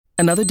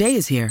Another day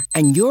is here,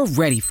 and you're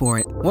ready for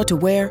it. What to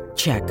wear?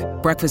 Check.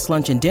 Breakfast,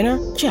 lunch, and dinner?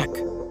 Check.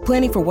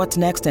 Planning for what's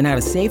next and how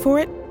to save for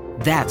it?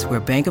 That's where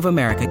Bank of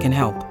America can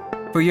help.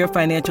 For your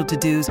financial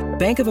to-dos,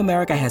 Bank of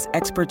America has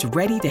experts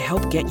ready to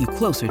help get you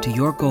closer to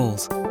your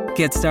goals.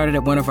 Get started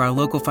at one of our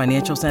local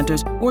financial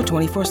centers or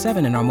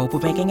 24/7 in our mobile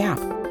banking app.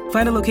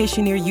 Find a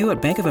location near you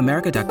at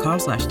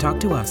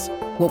bankofamerica.com/talktous.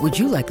 What would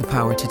you like the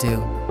power to do?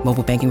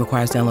 Mobile banking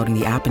requires downloading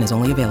the app and is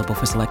only available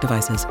for select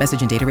devices.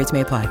 Message and data rates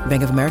may apply.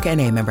 Bank of America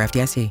N.A., member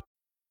FDIC.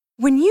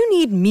 When you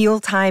need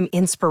mealtime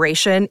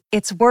inspiration,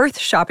 it's worth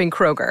shopping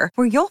Kroger,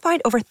 where you'll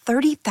find over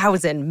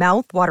 30,000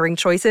 mouth-watering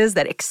choices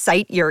that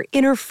excite your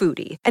inner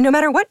foodie. And no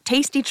matter what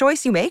tasty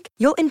choice you make,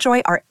 you'll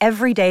enjoy our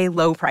everyday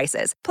low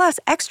prices, plus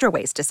extra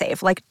ways to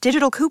save, like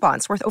digital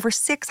coupons worth over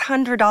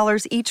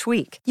 $600 each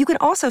week. You can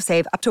also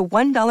save up to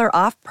 $1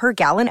 off per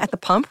gallon at the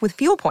pump with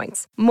fuel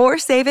points. More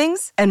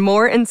savings and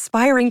more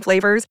inspiring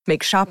flavors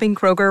make shopping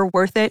Kroger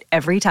worth it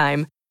every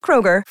time.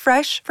 Kroger,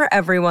 fresh for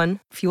everyone.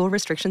 Fuel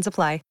restrictions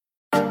apply.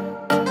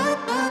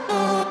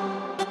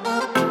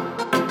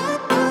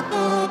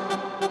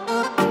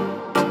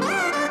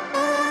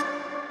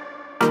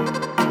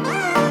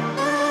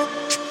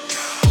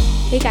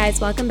 Hey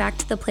guys, welcome back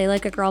to the Play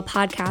Like a Girl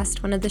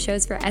podcast, one of the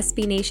shows for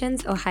SB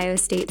Nation's Ohio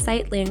State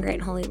site, Land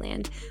Grant Holy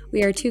Land.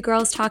 We are two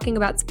girls talking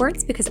about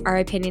sports because our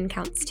opinion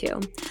counts too.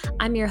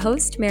 I'm your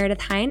host, Meredith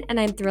Hine, and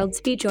I'm thrilled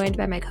to be joined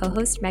by my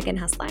co-host, Megan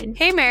Husline.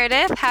 Hey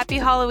Meredith, happy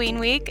Halloween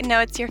week. I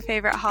know it's your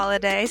favorite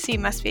holiday, so you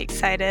must be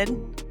excited.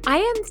 I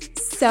am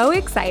so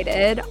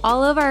excited.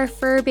 All of our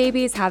fur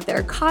babies have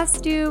their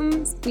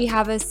costumes. We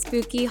have a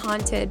spooky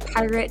haunted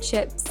pirate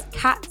ship's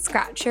cat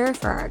scratcher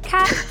for our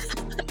cats.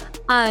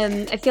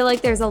 I feel like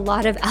there's a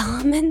lot of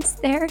elements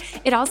there.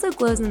 It also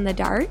glows in the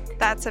dark.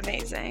 That's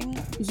amazing.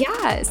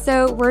 Yeah,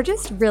 so we're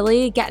just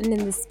really getting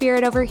in the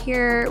spirit over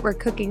here. We're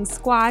cooking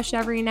squash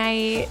every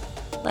night.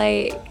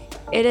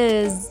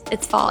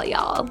 It's fall,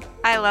 y'all.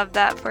 I love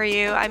that for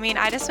you. I mean,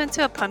 I just went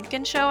to a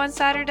pumpkin show on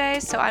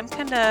Saturday, so I'm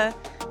kind of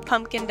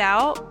pumpkined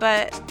out,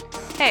 but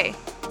hey,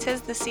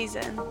 'tis the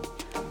season.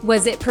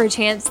 Was it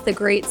perchance the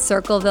Great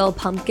Circleville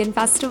Pumpkin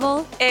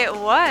Festival? It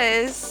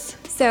was.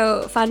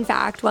 So, fun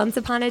fact, once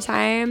upon a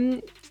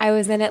time, I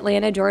was in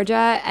Atlanta,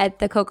 Georgia at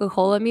the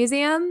Coca-Cola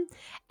Museum,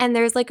 and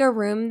there's like a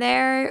room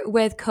there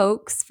with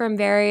Cokes from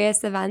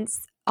various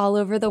events all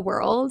over the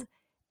world.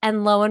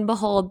 And lo and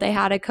behold, they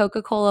had a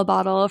Coca-Cola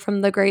bottle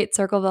from the Great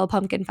Circleville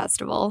Pumpkin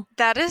Festival.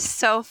 That is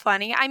so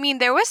funny. I mean,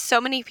 there was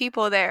so many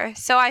people there,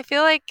 so I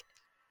feel like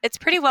it's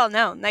pretty well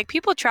known. Like,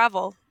 people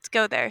travel to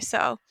go there,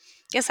 so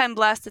guess I'm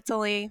blessed it's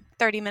only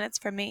 30 minutes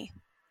from me.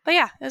 But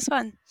yeah, it was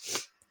fun.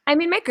 I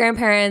mean, my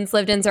grandparents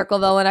lived in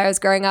Circleville when I was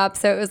growing up,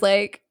 so it was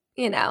like,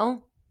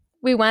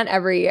 we went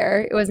every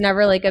year. It was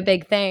never like a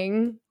big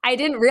thing. I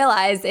didn't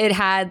realize it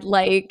had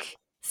like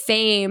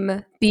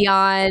fame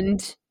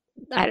beyond,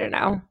 I don't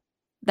know,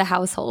 the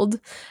household.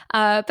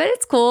 But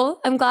it's cool.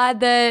 I'm glad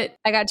that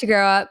I got to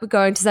grow up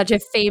going to such a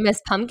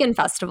famous pumpkin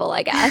festival,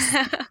 I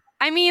guess.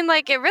 I mean,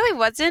 like, it really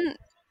wasn't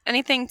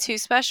anything too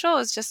special. It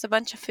was just a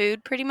bunch of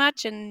food pretty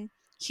much and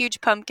huge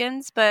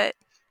pumpkins. But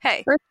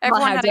hey,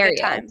 everyone had a good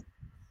time.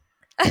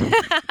 It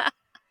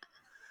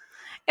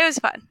was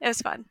fun. It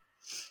was fun.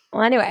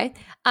 Well, anyway,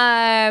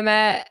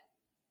 I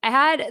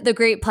had the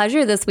great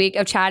pleasure this week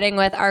of chatting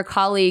with our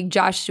colleague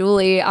Josh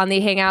Dooley on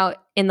the Hangout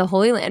in the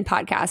Holy Land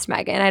podcast,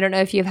 Megan. I don't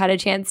know if you've had a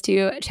chance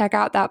to check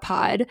out that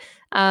pod,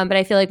 but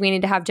I feel like we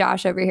need to have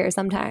Josh over here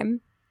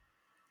sometime.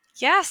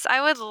 Yes,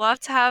 I would love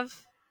to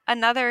have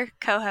another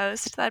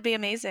co-host. That'd be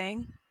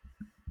amazing.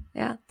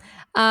 Yeah.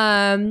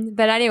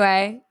 But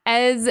anyway,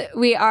 as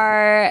we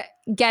are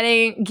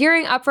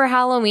gearing up for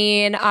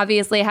Halloween,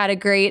 obviously had a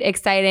great,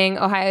 exciting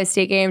Ohio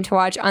State game to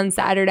watch on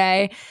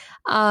Saturday.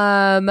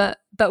 But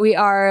we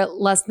are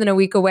less than a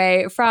week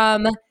away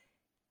from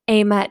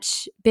a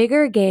much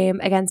bigger game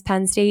against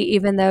Penn State,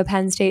 even though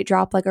Penn State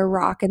dropped like a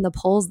rock in the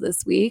polls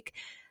this week.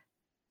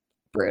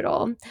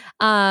 Brutal.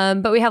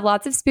 But we have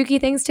lots of spooky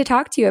things to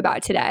talk to you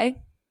about today.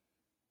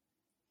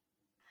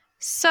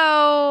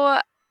 So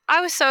I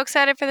was so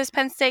excited for this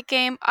Penn State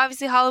game.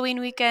 Obviously Halloween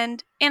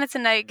weekend, and it's a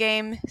night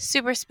game.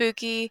 Super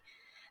spooky.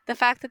 The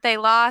fact that they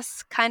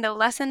lost kind of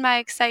lessened my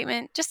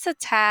excitement just a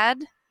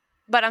tad,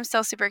 but I'm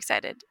still super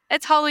excited.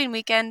 It's Halloween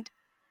weekend,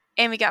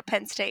 and we got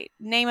Penn State.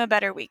 Name a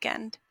better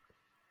weekend.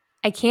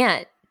 I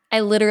can't.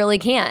 I literally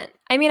can't.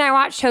 I mean, I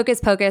watched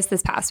Hocus Pocus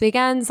this past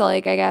weekend, so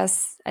like I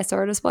guess I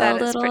sort of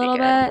spoiled it a little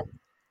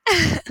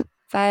bit.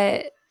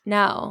 But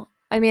no.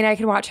 I mean, I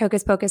can watch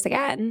Hocus Pocus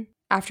again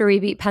after we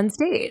beat Penn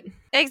State.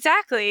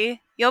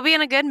 Exactly. You'll be in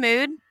a good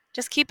mood.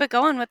 Just keep it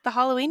going with the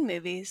Halloween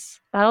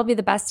movies. That'll be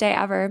the best day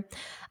ever.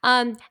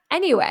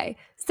 Anyway,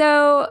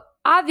 so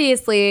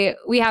obviously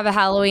we have a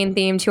Halloween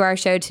theme to our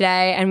show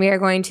today, and we are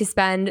going to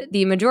spend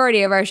the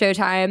majority of our show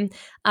time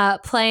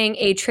playing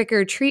a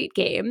trick-or-treat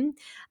game.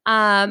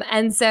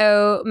 And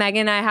so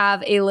Megan and I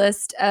have a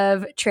list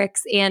of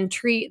tricks and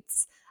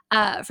treats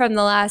from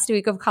the last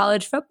week of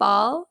college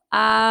football.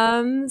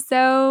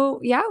 So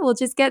yeah, we'll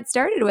just get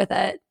started with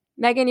it.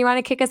 Megan, you want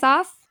to kick us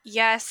off?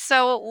 Yes.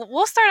 So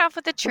we'll start off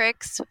with the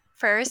tricks.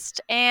 first.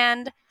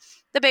 And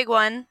the big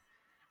one,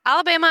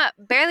 Alabama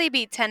barely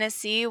beat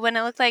Tennessee when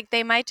it looked like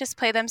they might just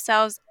play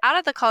themselves out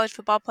of the college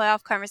football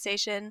playoff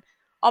conversation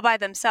all by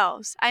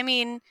themselves. I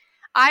mean,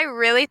 I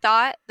really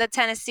thought that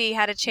Tennessee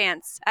had a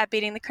chance at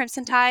beating the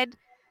Crimson Tide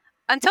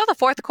until the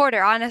fourth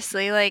quarter,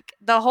 honestly. Like,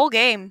 the whole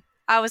game,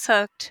 I was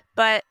hooked.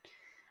 But,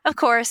 of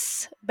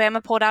course,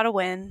 Bama pulled out a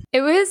win.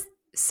 It was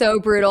so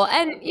brutal.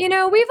 And,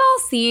 we've all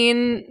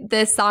seen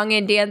this song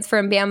and dance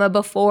from Bama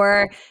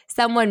before.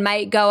 Someone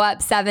might go up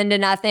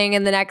 7-0,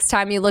 and the next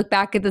time you look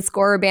back at the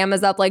score,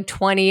 Bama's up like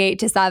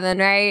 28-7,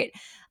 right?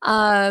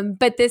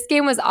 But this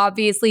game was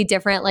obviously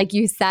different. Like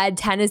you said,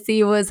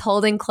 Tennessee was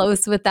holding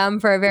close with them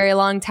for a very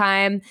long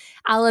time.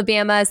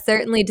 Alabama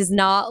certainly does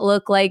not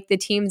look like the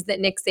teams that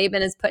Nick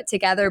Saban has put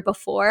together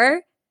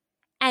before.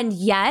 And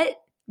yet,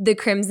 the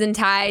Crimson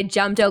Tide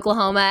jumped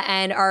Oklahoma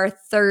and are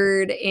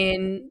third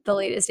in the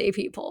latest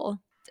AP poll.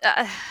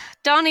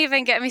 Don't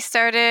even get me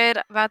started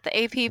about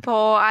the AP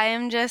poll.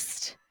 I'm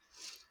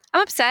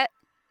upset.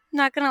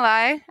 Not going to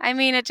lie. I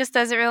mean, it just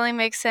doesn't really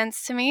make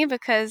sense to me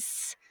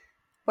because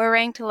we're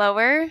ranked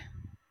lower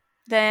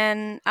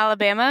than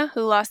Alabama,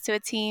 who lost to a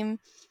team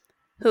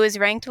who is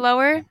ranked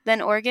lower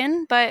than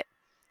Oregon. But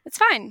it's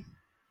fine.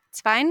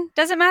 It's fine.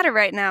 Doesn't matter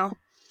right now.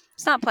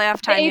 It's not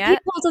playoff time yet. The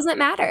AP poll doesn't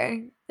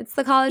matter. It's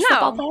the college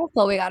football playoff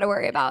poll we got to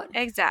worry about.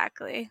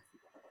 Exactly.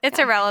 It's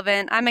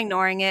irrelevant. I'm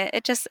ignoring it.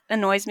 It just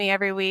annoys me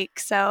every week.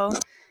 So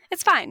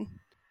it's fine.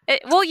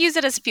 We'll use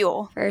it as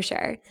fuel. For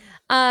sure.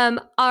 All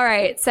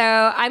right. So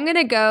I'm going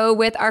to go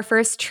with our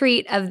first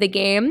treat of the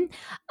game.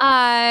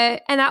 And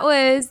that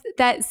was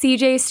that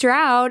CJ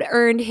Stroud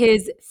earned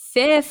his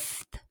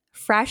 5th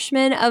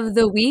Freshman of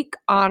the Week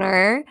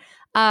honor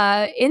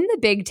in the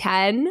Big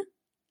Ten.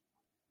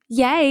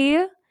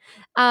 Yay.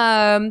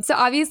 So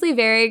obviously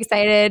very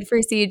excited for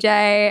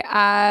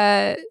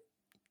CJ.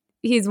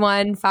 He's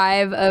won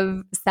 5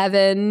 of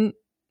 7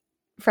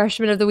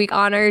 Freshman of the Week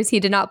honors. He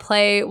did not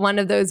play one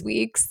of those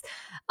weeks.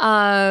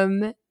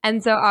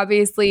 And so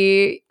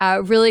obviously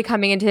really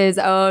coming into his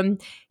own.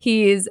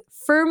 He's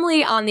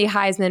firmly on the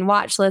Heisman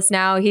watch list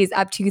now. He's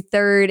up to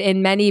 3rd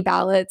in many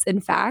ballots, in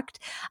fact.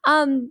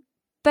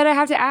 But I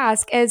have to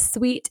ask, as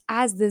sweet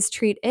as this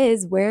treat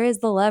is, where is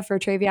the love for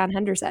TreVeyon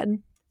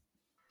Henderson?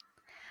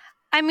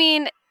 I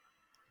mean,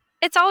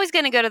 it's always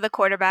going to go to the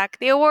quarterback.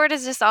 The award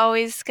is just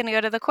always going to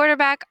go to the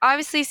quarterback.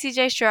 Obviously,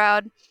 CJ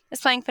Stroud is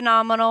playing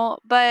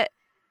phenomenal. But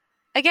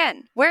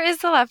again, where is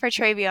the love for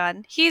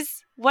TreVeyon?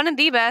 He's one of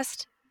the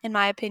best, in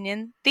my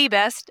opinion, the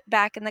best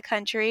back in the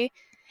country.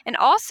 And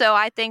also,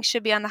 I think,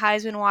 should be on the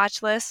Heisman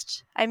watch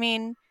list. I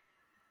mean,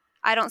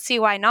 I don't see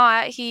why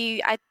not.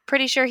 I'm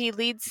pretty sure he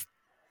leads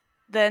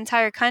the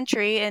entire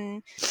country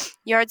in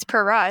yards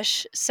per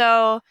rush.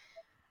 So,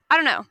 I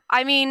don't know.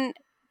 I mean,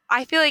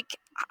 I feel like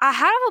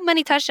how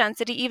many touchdowns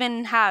did he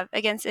even have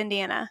against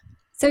Indiana?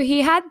 So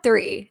he had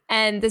 3,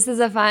 and this is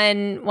a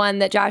fun one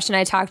that Josh and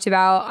I talked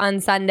about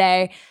on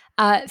Sunday.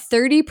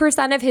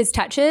 30% of his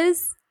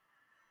touches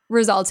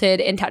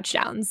resulted in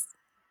touchdowns.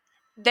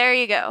 There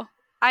you go.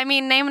 I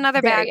mean, name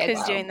another back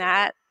who's doing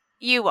that.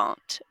 You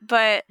won't.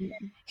 But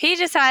he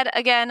just had,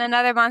 again,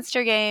 another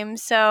monster game.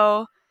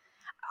 So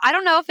I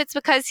don't know if it's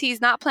because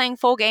he's not playing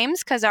full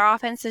games because our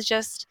offense is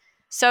just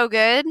so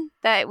good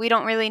that we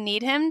don't really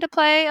need him to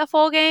play a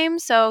full game.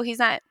 So he's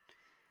not,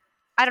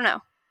 I don't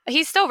know.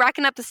 He's still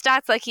racking up the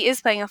stats like he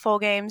is playing a full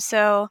game.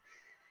 So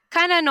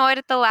kind of annoyed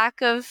at the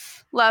lack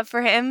of love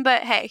for him.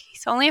 But hey,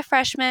 he's only a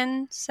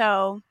freshman.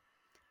 So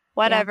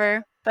whatever.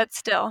 Yeah. But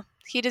still,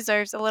 he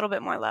deserves a little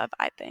bit more love,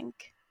 I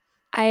think.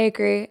 I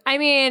agree. I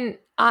mean,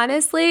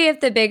 honestly,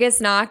 if the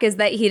biggest knock is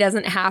that he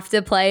doesn't have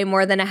to play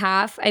more than a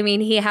half, I mean,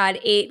 he had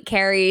 8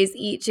 carries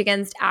each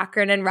against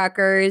Akron and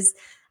Rutgers.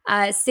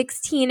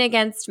 16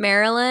 against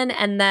Maryland,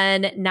 and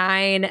then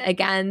 9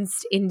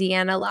 against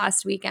Indiana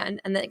last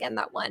weekend. And then again,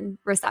 that 1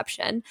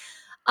 reception.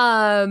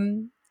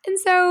 And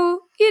so,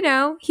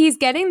 he's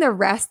getting the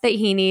rest that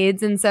he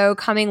needs. And so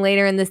coming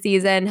later in the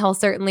season, he'll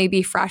certainly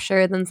be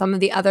fresher than some of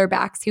the other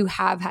backs who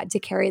have had to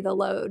carry the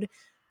load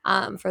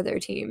for their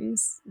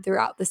teams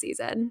throughout the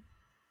season.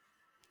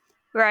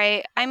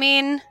 Right. I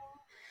mean,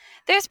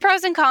 there's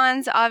pros and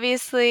cons,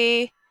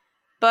 obviously,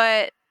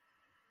 but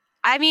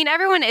I mean,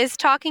 everyone is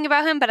talking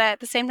about him, but at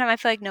the same time, I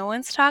feel like no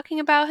one's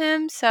talking about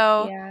him.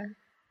 So, yeah.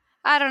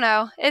 I don't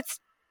know. It's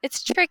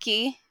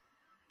tricky.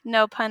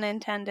 No pun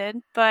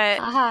intended. But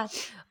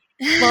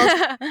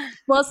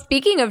well,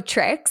 speaking of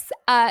tricks,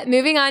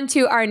 moving on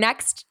to our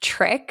next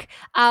trick.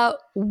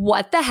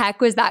 What the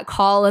heck was that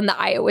call in the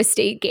Iowa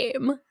State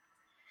game?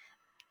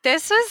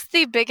 This was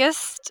the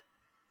biggest.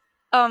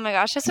 Oh my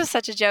gosh, this was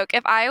such a joke.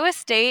 If Iowa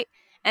State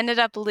ended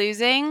up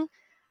losing,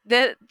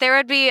 there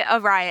would be a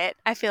riot,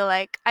 I feel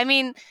like. I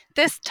mean,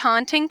 this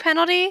taunting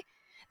penalty,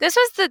 this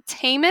was the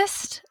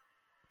tamest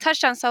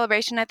touchdown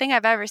celebration I think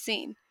I've ever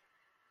seen.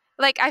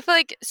 Like, I feel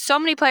like so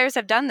many players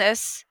have done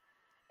this,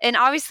 and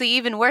obviously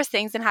even worse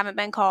things and haven't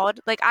been called.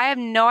 Like, I have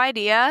no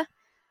idea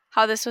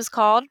how this was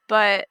called,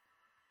 but,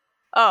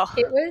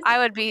 I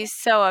would be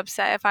so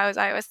upset if I was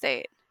Iowa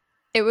State.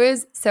 It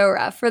was so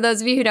rough. For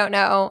those of you who don't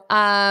know,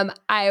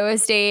 Iowa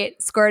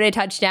State scored a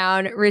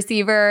touchdown.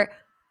 Receiver,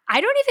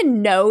 I don't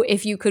even know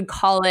if you could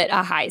call it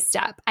a high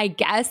step. I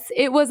guess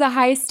it was a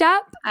high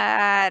step.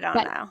 I don't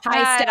know.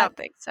 High step I don't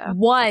think so.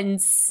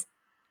 once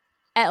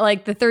at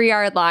like the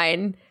 3-yard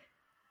line,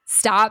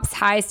 stops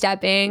high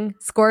stepping,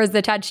 scores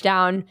the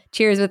touchdown,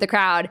 cheers with the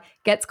crowd,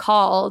 gets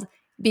called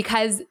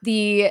because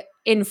the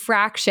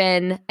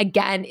infraction,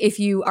 again, if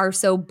you are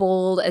so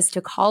bold as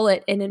to call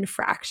it an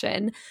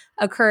infraction,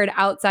 occurred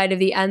outside of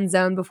the end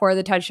zone before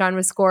the touchdown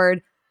was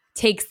scored,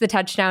 takes the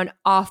touchdown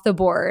off the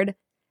board.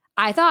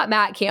 I thought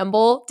Matt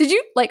Campbell, did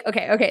you like,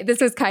 okay, this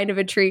was kind of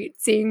a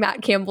treat seeing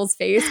Matt Campbell's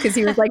face because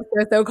he was like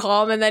so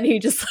calm and then he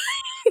just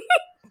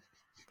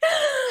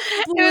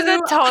it was a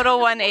total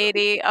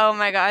 180. Oh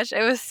my gosh,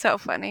 it was so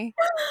funny.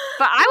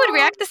 But I would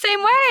react the same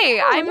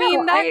way. I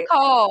mean, that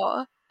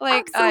call,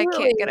 like, I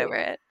can't get over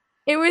it.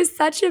 It was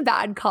such a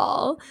bad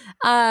call.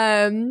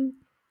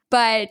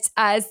 But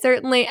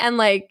certainly, and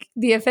like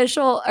the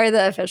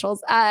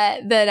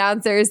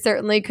announcers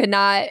certainly could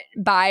not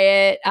buy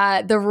it.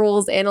 The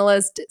rules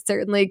analyst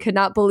certainly could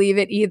not believe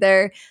it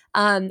either.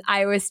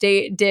 Iowa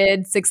State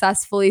did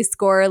successfully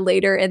score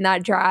later in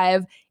that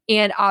drive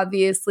and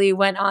obviously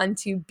went on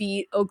to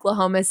beat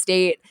Oklahoma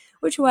State,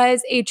 which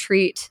was a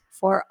treat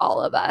for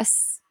all of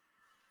us.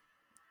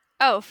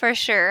 Oh, for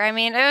sure. I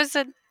mean, it was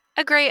a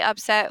great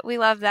upset. We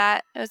love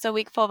that. It was a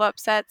week full of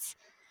upsets.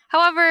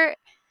 However,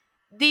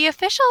 the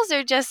officials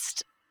are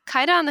just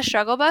kind of on the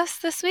struggle bus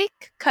this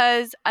week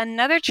because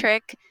another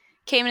trick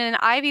came in an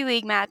Ivy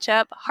League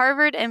matchup,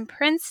 Harvard and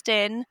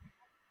Princeton,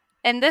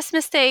 and this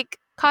mistake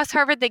cost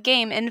Harvard the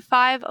game in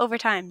 5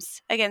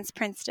 overtimes against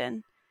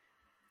Princeton.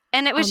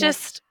 And it was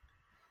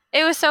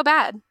it was so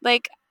bad.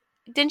 Like,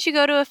 didn't you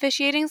go to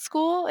officiating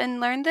school and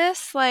learn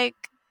this? Like,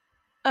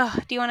 do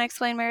you want to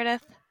explain,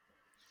 Meredith?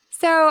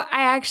 So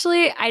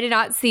I did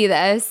not see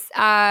this.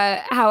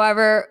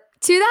 However,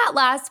 to that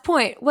last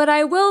point, what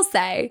I will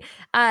say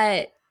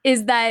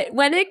is that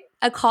when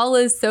a call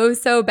is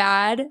so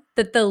bad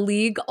that the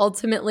league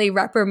ultimately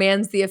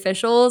reprimands the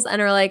officials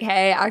and are like,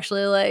 hey,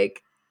 actually,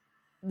 like,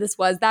 this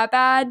was that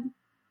bad,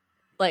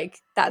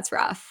 like, that's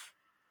rough.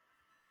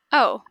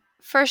 Oh,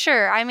 for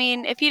sure. I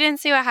mean, if you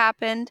didn't see what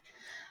happened,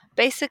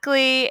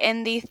 basically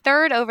in the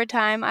 3rd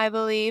overtime, I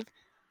believe,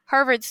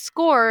 Harvard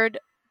scored,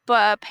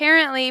 but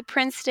apparently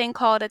Princeton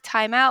called a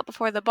timeout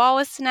before the ball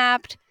was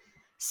snapped.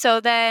 So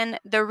then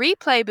the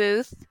replay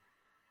booth,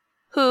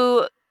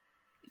 who,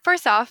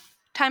 first off,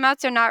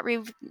 timeouts are not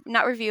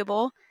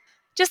reviewable.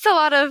 Just a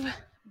lot of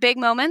big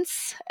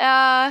moments.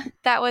 That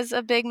was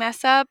a big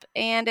mess up,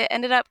 and it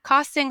ended up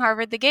costing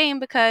Harvard the game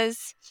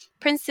because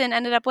Princeton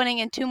ended up winning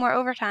in 2 more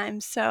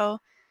overtimes. So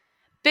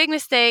big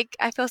mistake.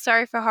 I feel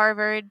sorry for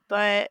Harvard,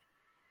 but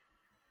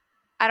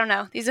I don't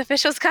know. These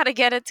officials got to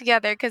get it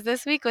together because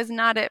this week was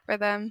not it for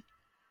them.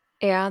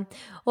 Yeah.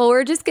 Well,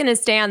 we're just going to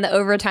stay on the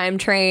overtime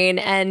train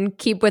and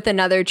keep with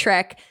another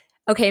trick.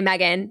 Okay,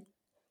 Megan,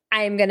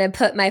 I am going to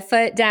put my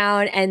foot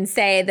down and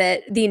say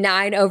that the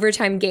 9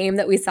 overtime game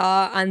that we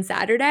saw on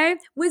Saturday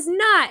was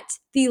not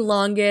the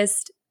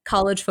longest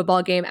college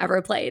football game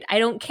ever played. I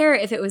don't care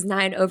if it was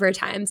 9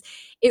 overtimes.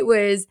 It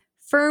was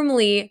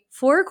firmly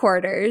 4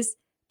 quarters,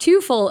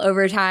 2 full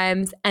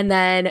overtimes, and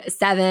then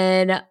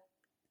 7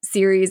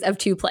 series of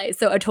 2 plays.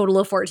 So a total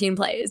of 14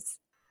 plays.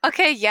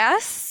 Okay,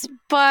 yes,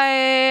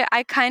 but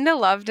I kind of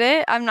loved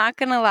it. I'm not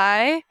going to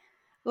lie.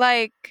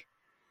 Like,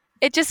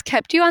 it just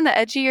kept you on the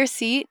edge of your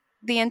seat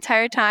the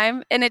entire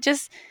time. And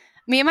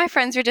me and my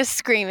friends were just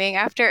screaming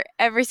after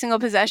every single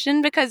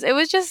possession because it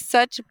was just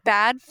such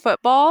bad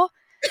football.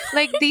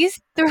 Like,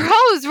 these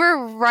throws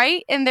were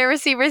right in their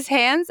receivers'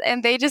 hands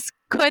and they just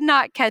could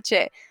not catch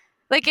it.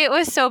 Like, it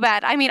was so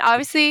bad. I mean,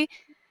 obviously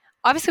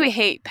we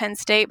hate Penn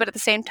State, but at the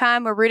same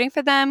time, we're rooting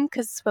for them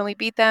because when we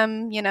beat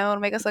them, it'll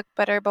make us look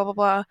better, blah, blah,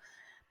 blah.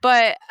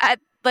 But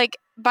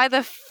by the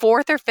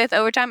 4th or 5th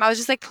overtime, I was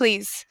just like,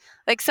 please,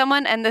 like,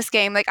 someone end this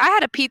game. Like, I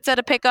had a pizza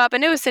to pick up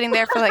and it was sitting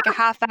there for like a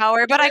half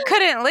hour, but I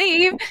couldn't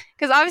leave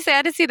because obviously I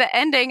had to see the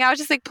ending. I was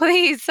just like,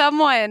 please,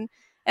 someone.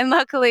 And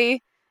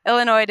luckily,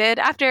 Illinois did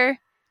after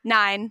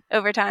 9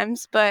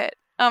 overtimes. But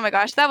oh my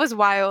gosh, that was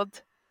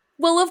wild.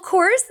 Well, of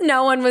course,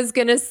 no one was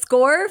going to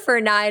score for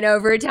 9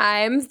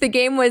 overtimes. The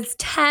game was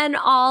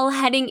 10-all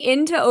heading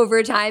into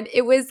overtime.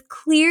 It was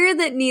clear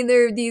that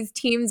neither of these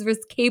teams was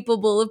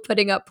capable of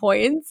putting up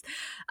points.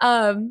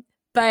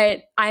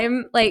 But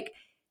I'm like,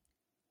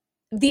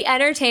 the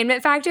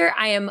entertainment factor,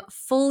 I am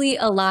fully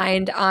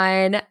aligned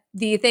on.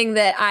 The thing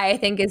that I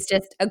think is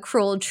just a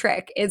cruel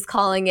trick is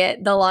calling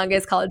it the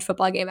longest college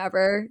football game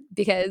ever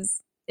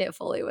because it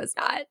fully was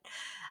not.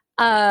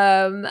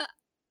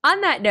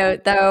 On that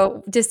note,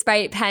 though,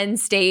 despite Penn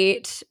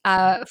State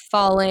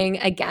falling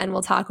again,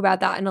 we'll talk about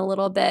that in a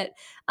little bit.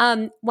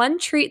 One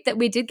treat that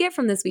we did get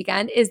from this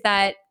weekend is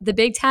that the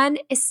Big Ten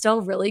is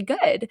still really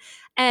good.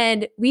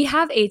 And we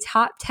have a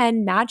top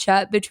 10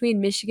 matchup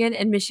between Michigan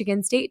and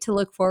Michigan State to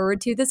look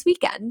forward to this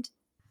weekend.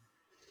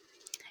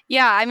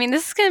 Yeah, I mean,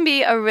 this is going to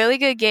be a really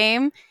good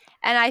game.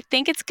 And I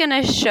think it's going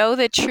to show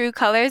the true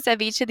colors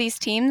of each of these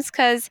teams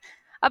because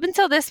up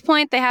until this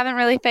point, they haven't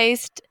really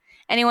faced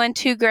anyone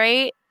too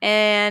great.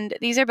 And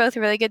these are both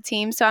really good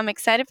teams. So I'm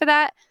excited for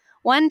that.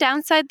 One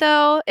downside,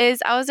 though,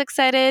 is I was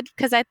excited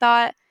because I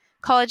thought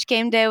College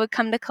Game Day would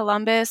come to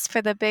Columbus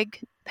for the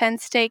big Penn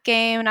State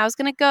game. And I was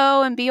going to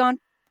go and be on,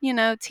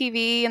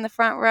 TV in the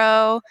front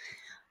row.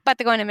 But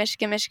they're going to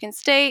Michigan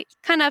State.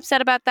 Kind of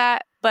upset about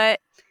that. But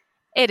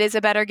it is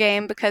a better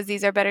game because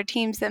these are better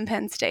teams than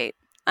Penn State,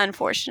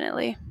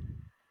 unfortunately.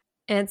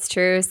 It's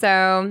true.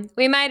 So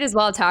we might as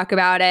well talk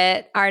about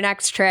it. Our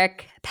next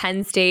trick,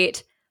 Penn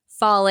State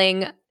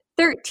falling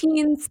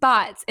 13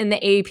 spots in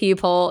the AP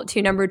poll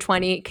to number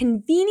 20,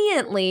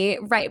 conveniently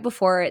right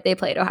before they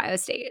played Ohio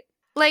State.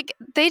 Like,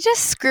 they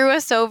just screw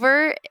us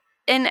over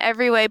in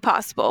every way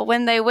possible.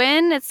 When they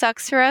win, it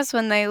sucks for us.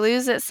 When they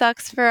lose, it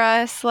sucks for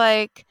us.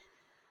 Like,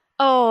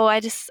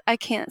 I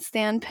can't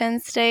stand Penn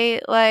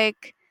State.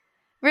 Like,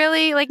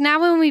 really? Like, now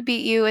when we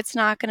beat you, it's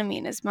not going to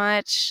mean as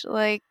much.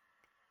 Like,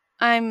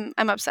 I'm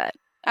upset.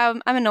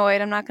 I'm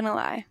annoyed. I'm not going to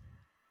lie.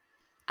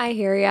 I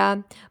hear ya.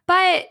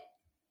 But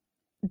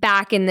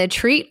back in the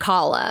treat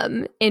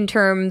column, in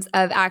terms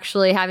of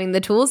actually having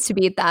the tools to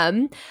beat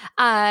them,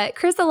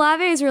 Chris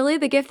Olave is really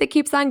the gift that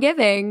keeps on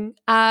giving.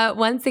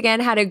 Once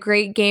again, had a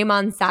great game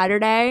on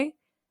Saturday.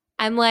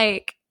 I'm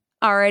like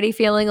already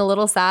feeling a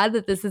little sad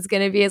that this is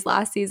going to be his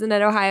last season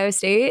at Ohio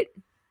State.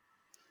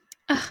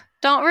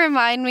 Don't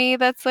remind me.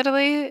 That's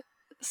literally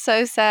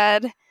so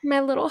sad. My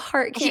little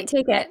heart can't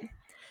take it.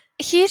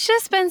 He's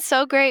just been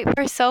so great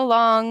for so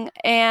long.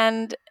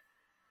 And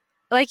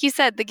like you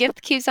said, the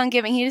gift keeps on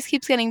giving. He just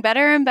keeps getting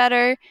better and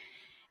better.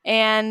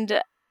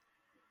 And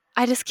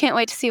I just can't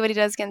wait to see what he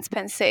does against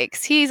Penn State.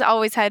 He's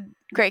always had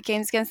great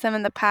games against them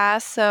in the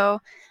past. So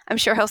I'm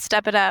sure he'll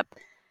step it up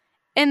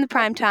in the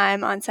prime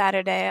time on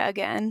Saturday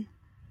again.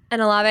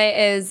 And Olave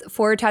is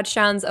 4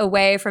 touchdowns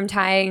away from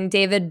tying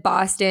David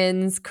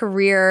Boston's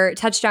career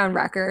touchdown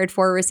record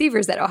for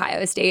receivers at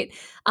Ohio State.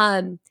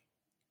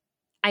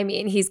 I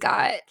mean, he's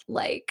got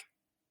like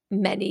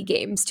many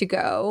games to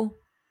go.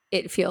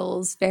 It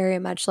feels very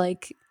much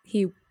like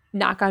he,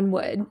 knock on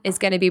wood, is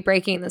going to be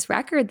breaking this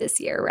record this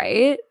year,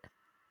 right?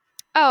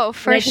 Oh,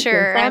 for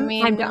sure. I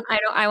mean,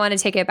 I want to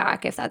take it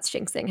back if that's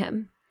jinxing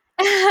him.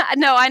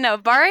 No, I know.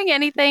 Barring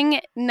anything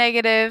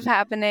negative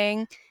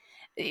happening,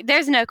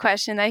 there's no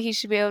question that he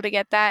should be able to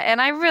get that. And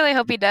I really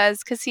hope he does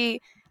because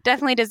he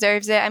definitely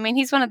deserves it. I mean,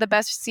 he's one of the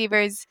best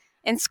receivers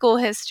in school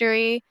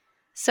history.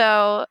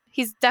 So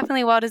he's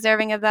definitely well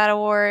deserving of that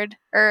award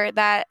or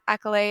that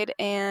accolade.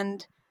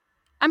 And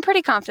I'm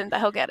pretty confident that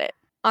he'll get it.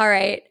 All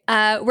right.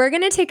 We're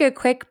going to take a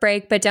quick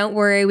break, but don't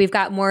worry. We've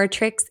got more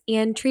tricks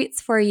and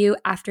treats for you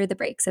after the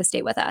break. So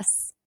stay with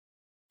us.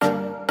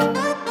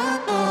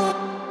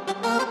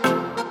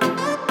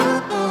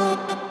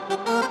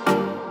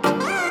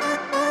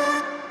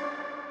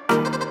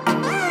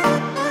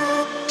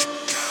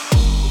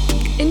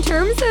 In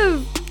terms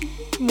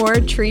of more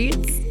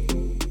treats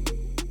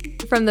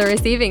from the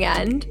receiving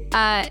end,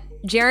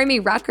 Jeremy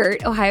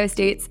Ruckert, Ohio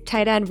State's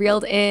tight end,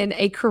 reeled in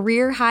a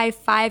career-high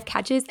 5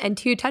 catches and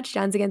 2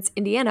 touchdowns against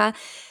Indiana,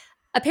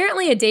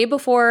 apparently a day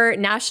before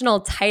National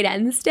Tight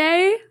Ends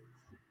Day.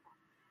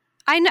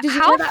 I know.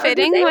 How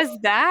fitting was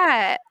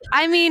that?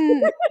 I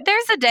mean,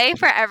 there's a day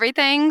for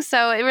everything,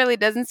 so it really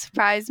doesn't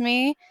surprise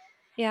me.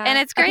 Yeah, and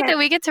it's great that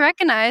we get to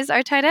recognize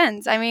our tight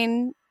ends. I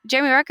mean,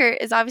 Jeremy Ruckert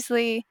is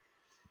obviously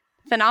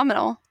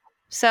phenomenal,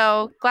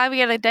 so glad we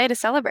get a day to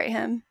celebrate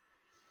him.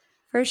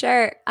 For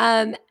sure.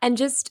 And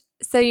just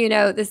so you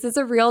know, this is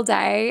a real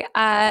day.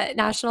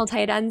 National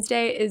Tight Ends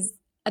Day is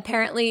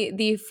apparently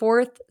the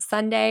 4th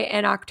Sunday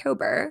in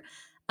October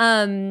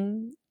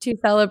to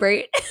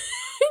celebrate.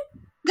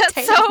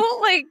 That's so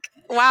like,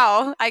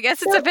 wow. I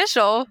guess it's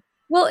official.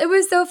 Well, it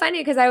was so funny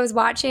because I was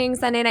watching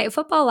Sunday Night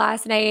Football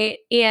last night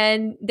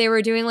and they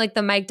were doing like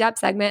the mic'd up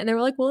segment and they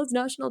were like, well, it's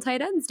National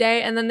Tight Ends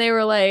Day. And then they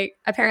were like,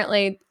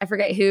 apparently, I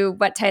forget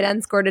what tight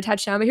end scored a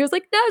touchdown, but he was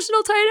like,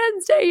 National Tight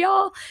Ends Day,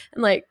 y'all.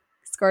 And like,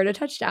 scored a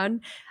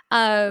touchdown.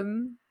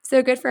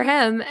 So good for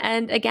him.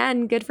 And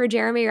again, good for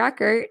Jeremy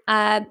Ruckert.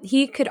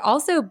 He could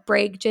also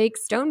break Jake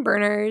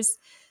Stoneburner's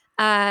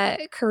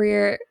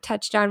career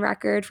touchdown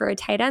record for a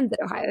tight end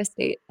at Ohio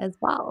State as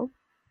well.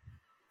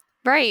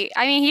 Right.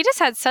 I mean, he just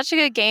had such a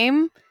good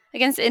game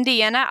against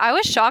Indiana. I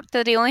was shocked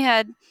that he only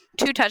had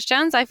 2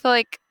 touchdowns. I feel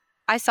like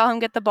I saw him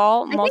get the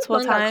ball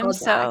multiple times.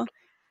 So,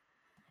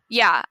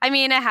 yeah, I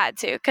mean, it had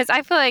to because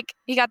I feel like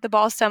he got the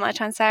ball so much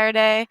on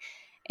Saturday.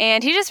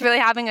 And he's just really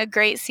having a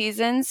great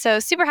season. So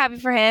super happy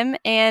for him.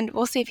 And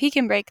we'll see if he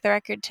can break the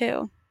record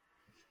too.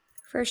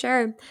 For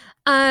sure.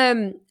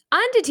 On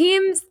to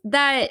teams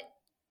that,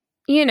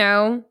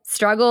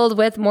 struggled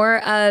with more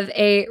of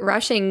a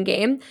rushing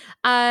game.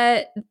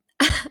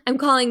 I'm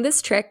calling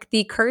this trick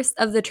the curse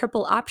of the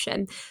triple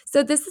option.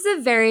 So this is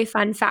a very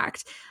fun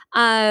fact.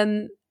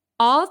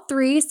 all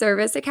 3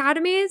 service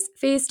academies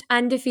faced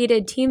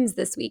undefeated teams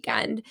this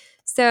weekend.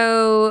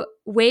 So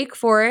Wake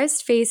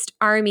Forest faced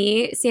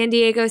Army, San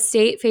Diego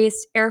State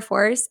faced Air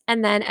Force,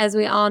 and then, as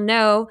we all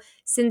know,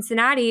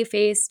 Cincinnati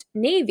faced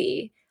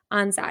Navy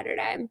on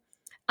Saturday.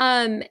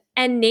 And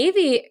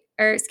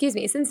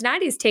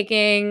Cincinnati's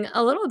taking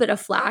a little bit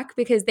of flack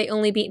because they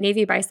only beat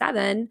Navy by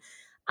 7.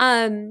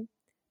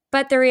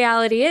 But the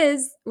reality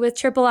is, with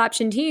triple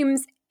option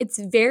teams, it's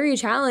very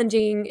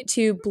challenging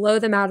to blow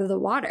them out of the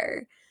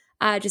water,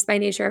 just by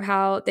nature of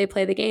how they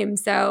play the game.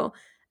 So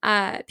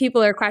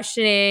people are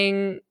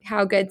questioning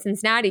how good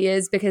Cincinnati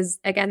is because,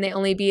 again, they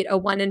only beat a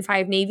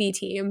 1-5 Navy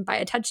team by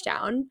a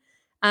touchdown.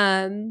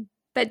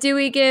 But do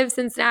we give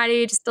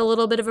Cincinnati just a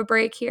little bit of a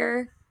break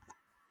here?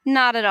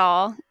 Not at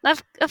all.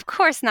 Of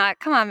course not.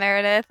 Come on,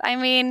 Meredith. I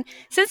mean,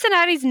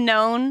 Cincinnati's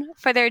known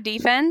for their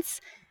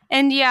defense.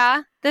 And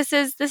yeah, this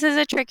is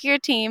a trickier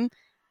team.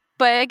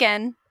 But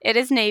again, it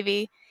is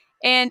Navy.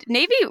 And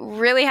Navy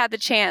really had the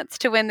chance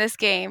to win this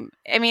game.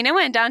 I mean, it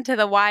went down to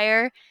the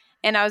wire,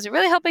 and I was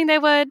really hoping they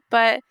would,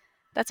 but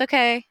that's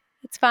okay.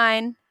 It's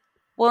fine.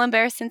 We'll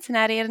embarrass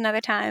Cincinnati at another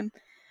time.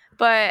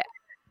 But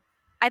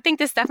I think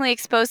this definitely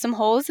exposed some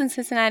holes in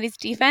Cincinnati's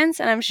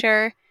defense, and I'm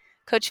sure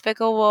Coach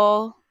Fickell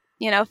will,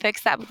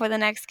 fix that before the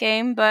next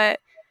game. But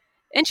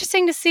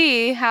interesting to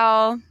see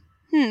how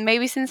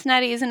maybe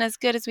Cincinnati isn't as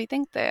good as we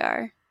think they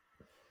are.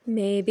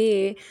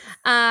 Maybe.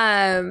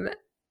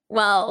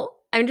 Well,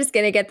 I'm just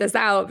going to get this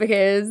out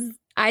because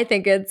I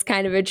think it's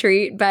kind of a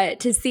treat. But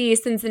to see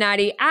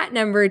Cincinnati at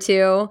number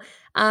 2,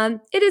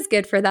 it is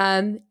good for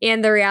them.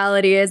 And the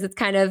reality is it's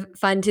kind of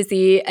fun to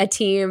see a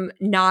team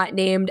not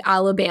named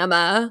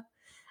Alabama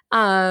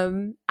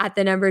at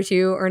the number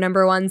 2 or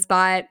number 1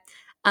 spot.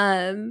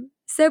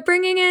 So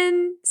bringing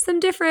in some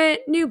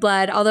different new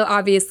blood, although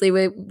obviously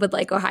we would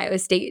like Ohio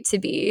State to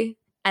be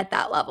at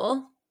that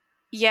level.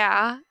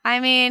 Yeah,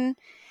 I mean,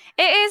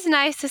 it is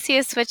nice to see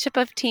a switch up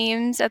of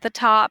teams at the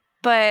top,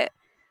 but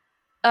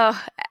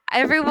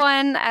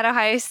everyone at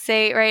Ohio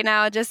State right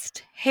now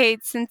just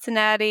hates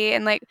Cincinnati,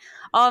 and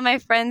all of my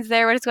friends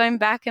there were just going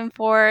back and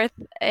forth,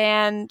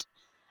 and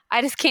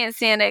I just can't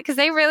stand it because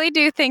they really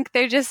do think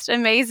they're just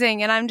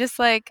amazing, and I'm just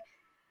like,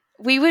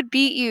 we would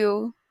beat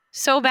you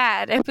so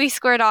bad if we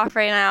squared off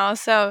right now.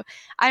 So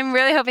I'm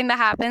really hoping that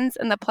happens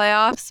in the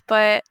playoffs,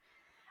 but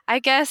I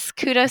guess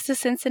kudos to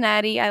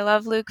Cincinnati. I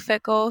love Luke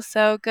Fickell,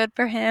 so good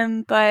for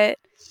him, but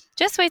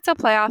just wait till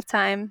playoff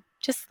time.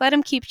 Just let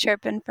him keep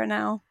chirping for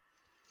now.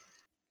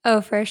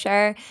 Oh, for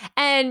sure.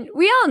 And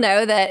we all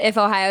know that if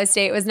Ohio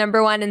State was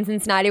number 1 and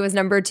Cincinnati was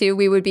number 2,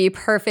 we would be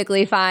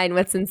perfectly fine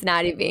with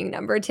Cincinnati being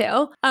number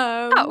 2.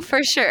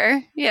 For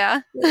sure.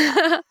 Yeah.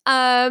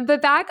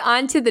 But back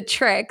onto the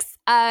tricks.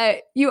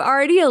 You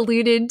already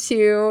alluded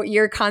to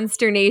your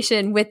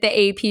consternation with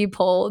the AP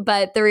poll,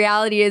 but the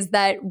reality is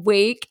that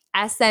Wake,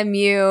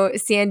 SMU,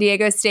 San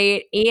Diego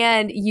State,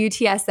 and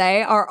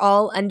UTSA are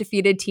all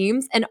undefeated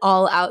teams and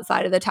all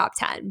outside of the top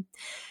 10.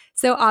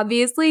 So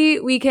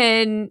obviously we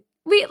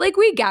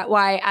get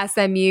why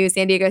SMU,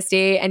 San Diego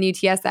State, and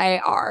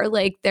UTSA are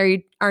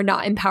they are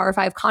not in Power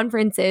 5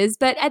 conferences.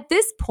 But at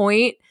this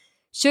point,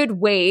 should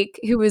Wake,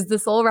 who is the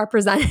sole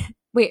representative,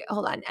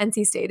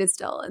 NC State is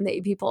still in the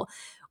AP poll.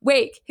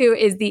 Wake, who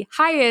is the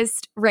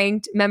highest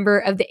ranked member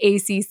of the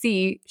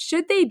ACC,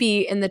 should they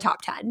be in the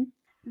top 10?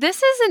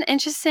 This is an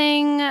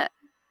interesting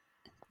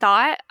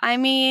thought. I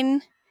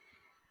mean,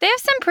 they have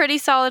some pretty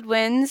solid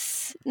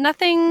wins.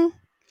 Nothing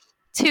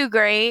too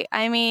great.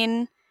 I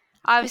mean,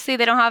 obviously,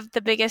 they don't have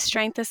the biggest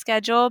strength of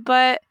schedule,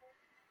 but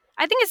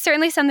I think it's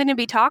certainly something to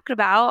be talked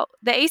about.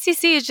 The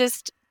ACC is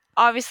just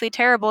obviously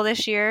terrible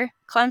this year.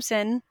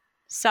 Clemson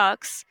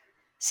sucks.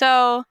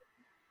 So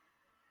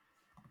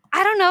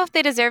I don't know if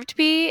they deserve to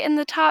be in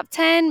the top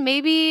 10.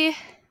 Maybe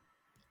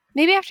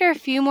after a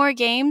few more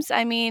games.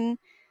 I mean,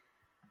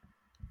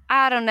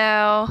 I don't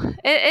know.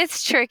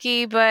 It's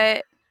tricky,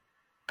 but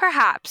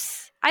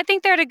perhaps. I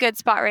think they're at a good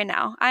spot right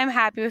now. I'm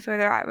happy with where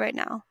they're at right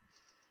now.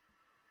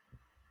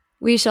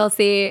 We shall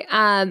see.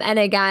 And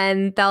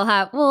again, they'll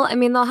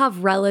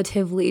have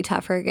relatively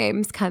tougher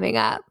games coming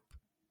up.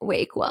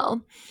 Wake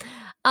will.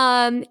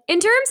 In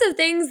terms of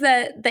things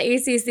that the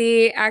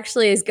ACC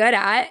actually is good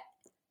at,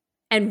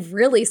 and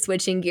really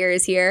switching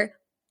gears here,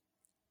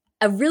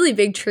 a really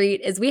big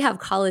treat is we have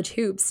college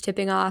hoops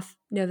tipping off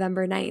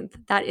November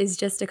 9th. That is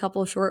just a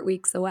couple short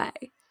weeks away.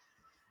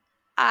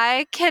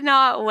 I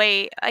cannot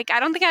wait. I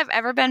don't think I've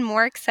ever been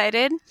more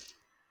excited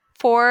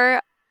for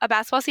a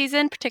basketball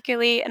season,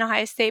 particularly an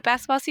Ohio State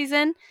basketball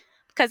season,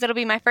 because it'll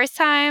be my first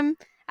time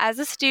as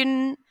a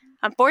student.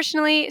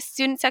 Unfortunately,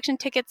 student section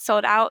tickets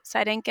sold out, so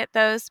I didn't get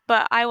those,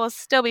 but I will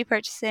still be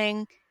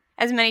purchasing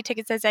as many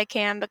tickets as I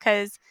can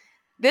because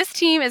this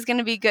team is going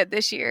to be good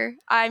this year.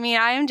 I mean,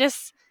 I am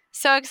just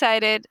so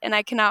excited, and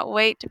I cannot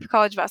wait for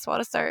college basketball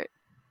to start.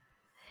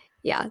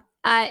 Yeah,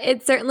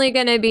 it's certainly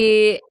going to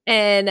be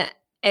an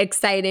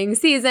exciting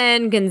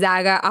season.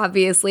 Gonzaga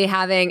obviously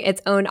having its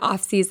own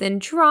off-season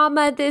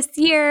drama this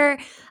year,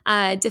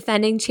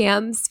 defending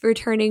champs,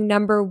 returning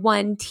number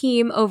 1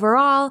 team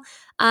overall.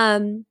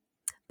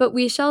 But but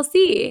we shall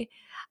see.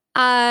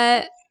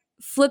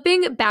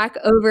 Flipping back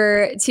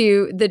over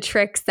to the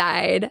trick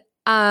side,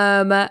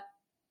 in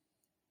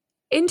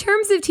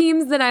terms of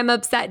teams that I'm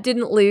upset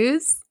didn't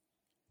lose,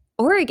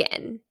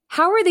 Oregon.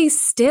 How do they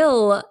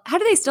still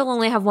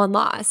only have one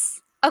loss?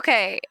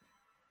 Okay.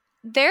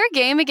 Their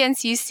game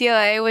against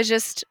UCLA was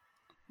just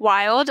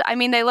wild. I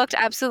mean, they looked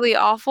absolutely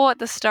awful at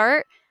the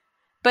start,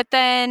 but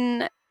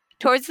then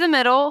towards the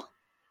middle,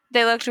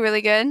 they looked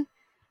really good.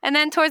 And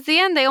then towards the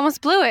end, they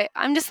almost blew it.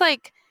 I'm just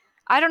like,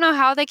 I don't know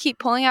how they keep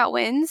pulling out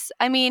wins.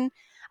 I mean,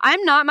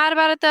 I'm not mad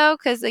about it though,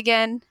 because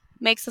again,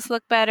 makes us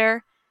look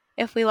better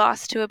if we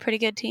lost to a pretty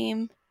good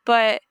team.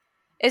 But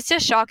it's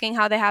just shocking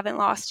how they haven't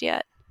lost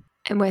yet.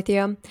 I'm with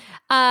you.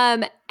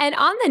 And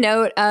on the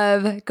note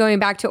of going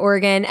back to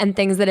Oregon and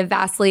things that have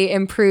vastly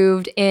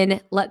improved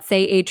in, let's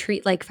say, a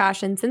treat-like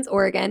fashion since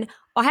Oregon,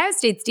 Ohio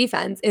State's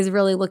defense is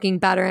really looking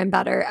better and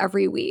better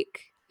every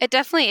week. It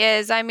definitely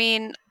is. I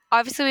mean,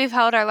 obviously we've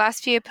held our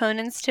last few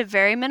opponents to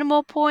very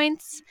minimal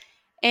points,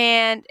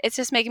 and it's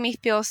just making me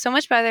feel so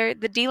much better.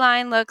 The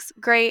D-line looks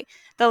great.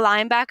 The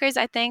linebackers,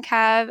 I think,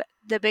 have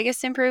the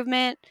biggest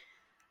improvement.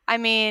 I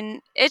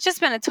mean, it's just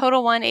been a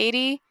total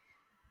 180,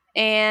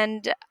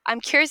 and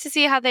I'm curious to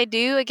see how they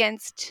do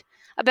against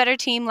a better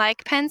team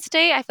like Penn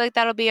State. I feel like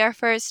that'll be our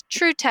first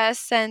true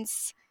test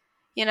since,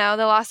 the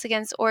loss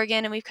against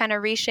Oregon, and we've kind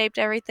of reshaped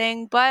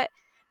everything. But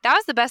that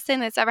was the best thing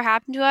that's ever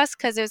happened to us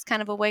because it was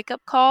kind of a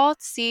wake-up call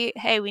to see,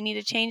 hey, we need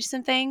to change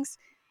some things,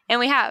 and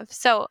we have.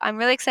 So I'm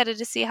really excited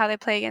to see how they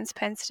play against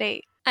Penn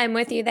State. I'm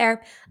with you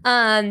there.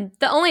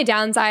 The only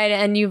downside,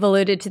 and you've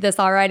alluded to this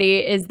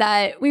already, is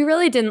that we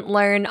really didn't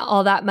learn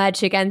all that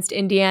much against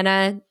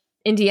Indiana.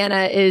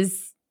 Indiana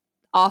is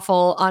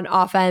awful on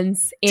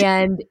offense,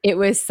 and it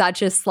was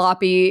such a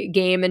sloppy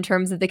game in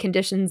terms of the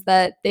conditions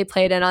that they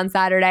played in on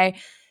Saturday.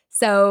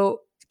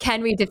 So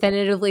can we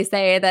definitively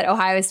say that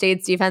Ohio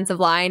State's defensive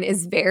line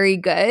is very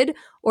good,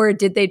 or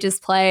did they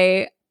just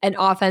play an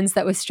offense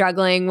that was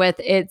struggling with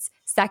its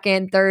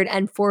second, third,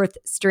 and fourth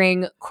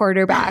string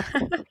quarterback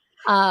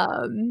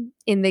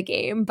in the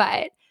game?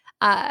 But,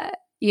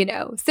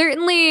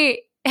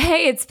 certainly,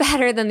 hey, it's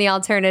better than the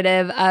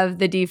alternative of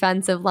the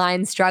defensive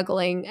line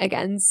struggling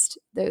against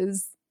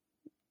those,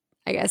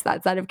 I guess,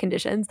 that set of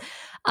conditions.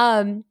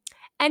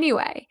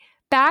 Anyway,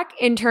 back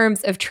in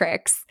terms of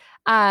tricks,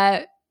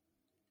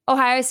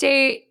 Ohio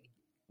State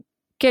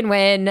can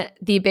win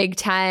the Big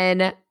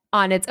Ten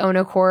on its own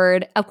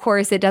accord. Of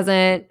course, it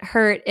doesn't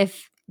hurt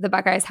if the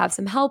Buckeyes have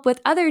some help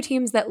with other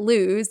teams that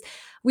lose.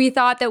 We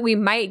thought that we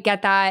might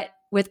get that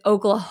with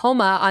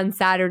Oklahoma on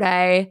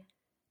Saturday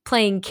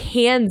playing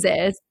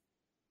Kansas,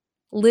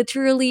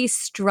 literally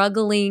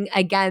struggling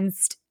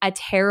against a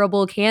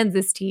terrible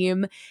Kansas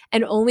team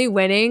and only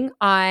winning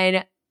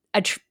on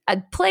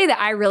a play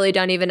that I really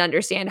don't even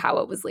understand how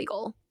it was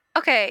legal.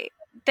 Okay,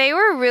 they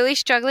were really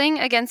struggling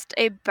against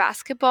a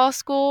basketball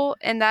school,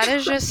 and that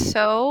is just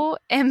so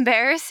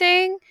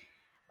embarrassing.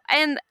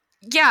 And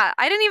yeah,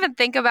 I didn't even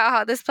think about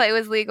how this play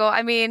was legal.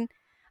 I mean,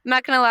 I'm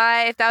not going to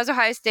lie, if that was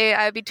Ohio State,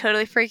 I would be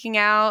totally freaking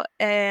out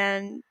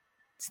and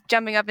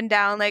jumping up and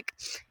down. Like,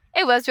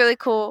 it was really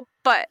cool,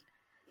 but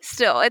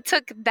still, it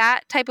took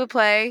that type of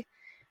play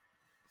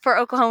for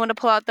Oklahoma to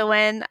pull out the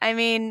win. I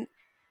mean,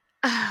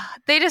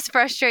 they just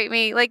frustrate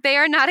me. Like, they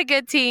are not a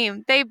good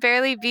team. They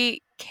barely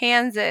beat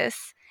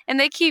Kansas, and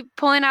they keep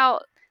pulling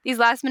out these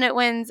last-minute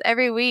wins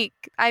every week.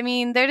 I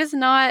mean, they're just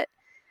not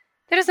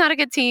a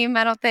good team,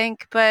 I don't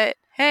think, but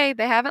hey,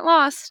 they haven't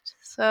lost,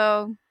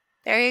 so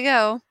there you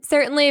go.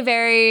 Certainly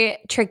very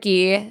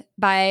tricky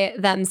by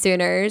them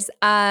Sooners.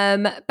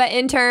 But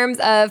in terms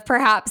of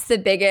perhaps the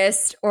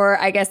biggest, or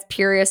I guess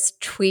purest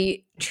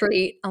treat,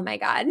 oh my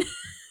God,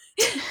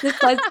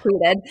 this was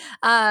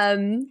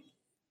tweeted.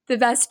 The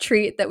best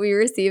treat that we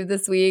received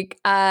this week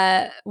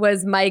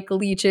was Mike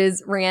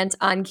Leach's rant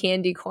on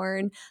candy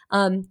corn.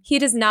 He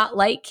does not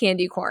like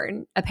candy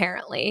corn,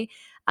 apparently.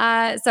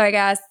 So I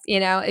guess,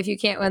 if you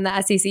can't win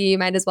the SEC, you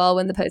might as well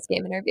win the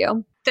post-game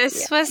interview.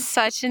 This was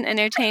such an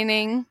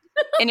entertaining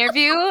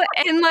interview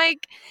and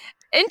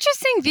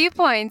interesting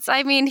viewpoints.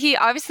 I mean, he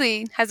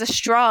obviously has a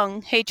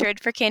strong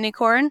hatred for candy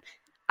corn.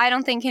 I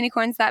don't think candy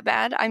corn's that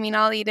bad. I mean,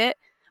 I'll eat it.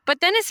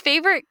 But then his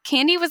favorite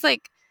candy was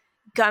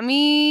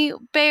gummy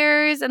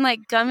bears and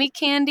gummy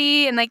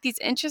candy and these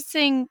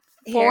interesting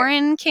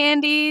foreign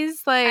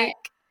candies. I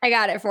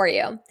got it for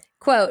you.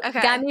 Quote,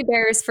 okay. Gummy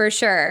bears for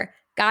sure.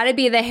 Gotta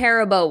be the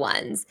Haribo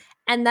ones.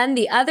 And then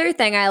the other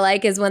thing I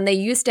like is when they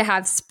used to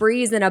have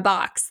Sprees in a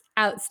box.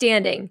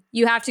 Outstanding.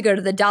 You have to go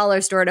to the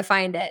dollar store to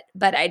find it,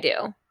 but I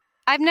do.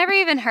 I've never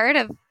even heard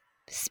of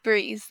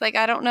Sprees.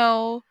 I don't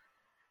know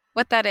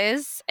what that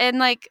is.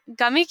 And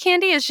gummy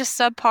candy is just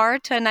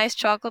subpar to a nice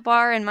chocolate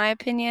bar, in my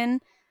opinion.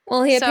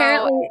 Well,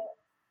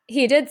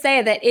 he did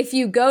say that if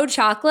you go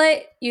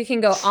chocolate, you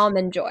can go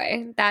Almond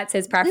Joy. That's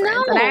his preference.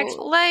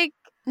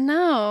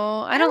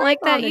 No, I don't like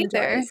that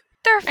either. Joys.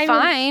 They're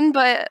fine,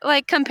 but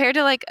like compared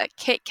to like a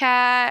Kit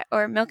Kat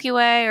or Milky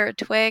Way or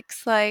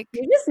Twix, like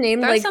you just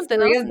named like something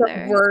 3 else of the in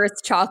there.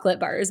 worst chocolate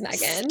bars,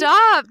 Megan.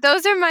 Stop!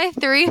 Those are my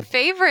 3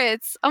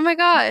 favorites. Oh my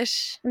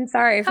gosh. I'm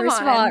sorry. Come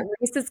First of on. all,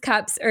 Reese's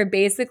Cups are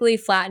basically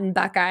flattened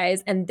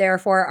Buckeyes and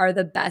therefore are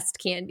the best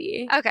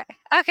candy.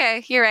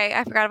 Okay, you're right.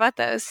 I forgot about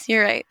those.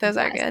 You're right. Those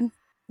are good.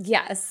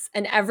 Yes,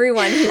 and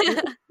everyone who,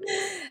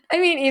 I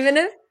mean, even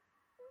if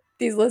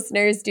these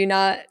listeners do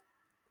not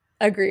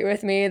agree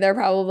with me, they're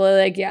probably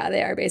like, yeah,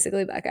 they are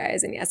basically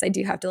Buckeyes. And yes, I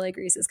do have to like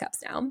Reese's Cups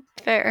now.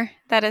 Fair.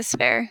 That is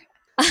fair.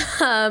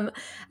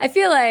 I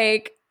feel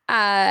like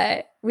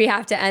we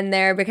have to end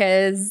there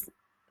because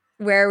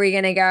where are we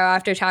going to go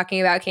after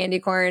talking about candy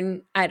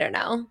corn? I don't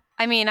know.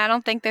 I mean, I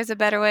don't think there's a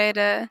better way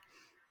to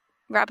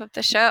wrap up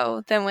the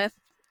show than with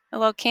a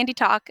little candy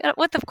talk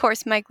with, of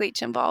course, Mike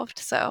Leach involved.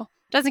 So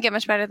it doesn't get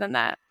much better than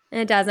that.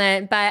 It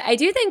doesn't, but I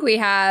do think we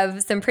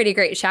have some pretty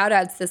great shout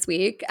outs this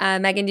week.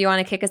 Megan, do you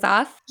want to kick us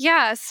off?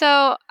 Yeah,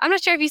 so I'm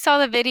not sure if you saw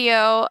the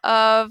video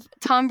of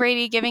Tom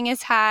Brady giving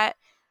his hat,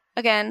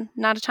 again,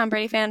 not a Tom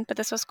Brady fan, but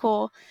this was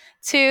cool,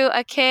 to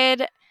a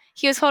kid.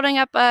 He was holding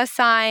up a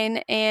sign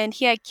and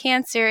he had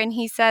cancer, and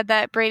he said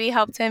that Brady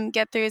helped him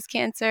get through his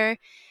cancer.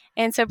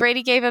 And so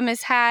Brady gave him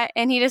his hat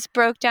and he just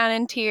broke down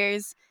in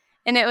tears.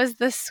 And it was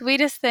the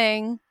sweetest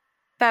thing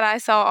that I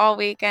saw all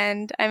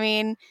weekend. I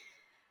mean,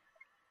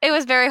 it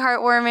was very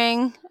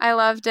heartwarming. I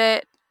loved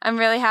it. I'm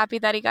really happy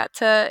that he got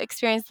to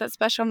experience that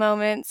special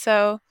moment.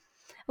 So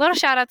a little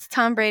shout out to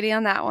Tom Brady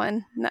on that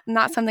one.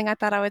 Not something I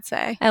thought I would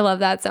say. I love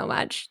that so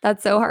much.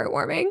 That's so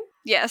heartwarming.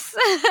 Yes.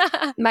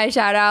 My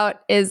shout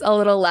out is a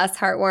little less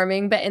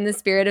heartwarming, but in the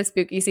spirit of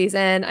spooky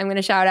season, I'm going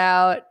to shout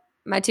out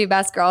my 2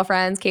 best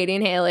girlfriends, Katie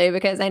and Haley,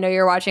 because I know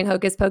you're watching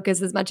Hocus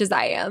Pocus as much as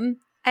I am.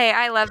 Hey,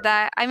 I love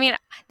that. I mean,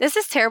 this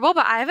is terrible,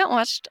 but I haven't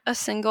watched a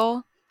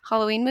single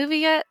Halloween movie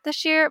yet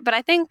this year, but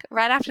I think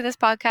right after this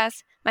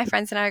podcast, my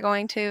friends and I are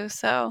going to,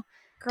 so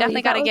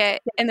definitely got to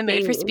get in the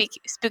mood for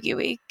spooky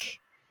week.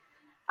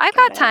 I've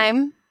got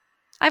time.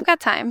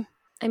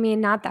 I mean,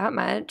 not that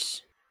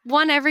much.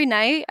 1 every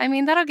night. I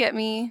mean, that'll get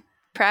me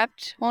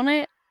prepped, won't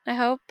it? I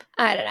hope.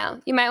 I don't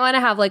know. You might want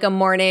to have like a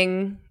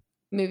morning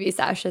movie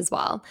sesh as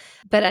well.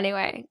 But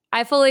anyway,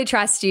 I fully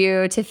trust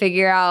you to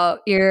figure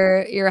out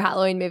your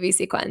Halloween movie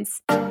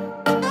sequence.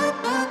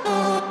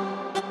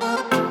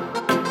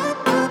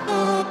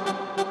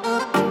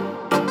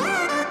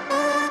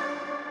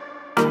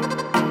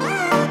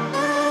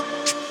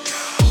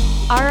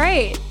 All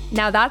right.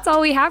 Now that's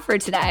all we have for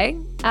today.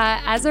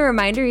 As a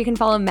reminder, you can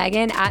follow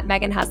Megan at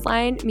Megan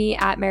Husline, me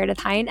at Meredith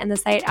Hein, and the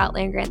site at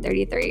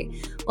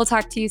LandGrant33. We'll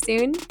talk to you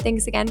soon.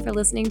 Thanks again for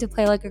listening to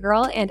Play Like a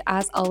Girl, and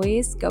as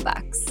always, go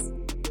Bucks.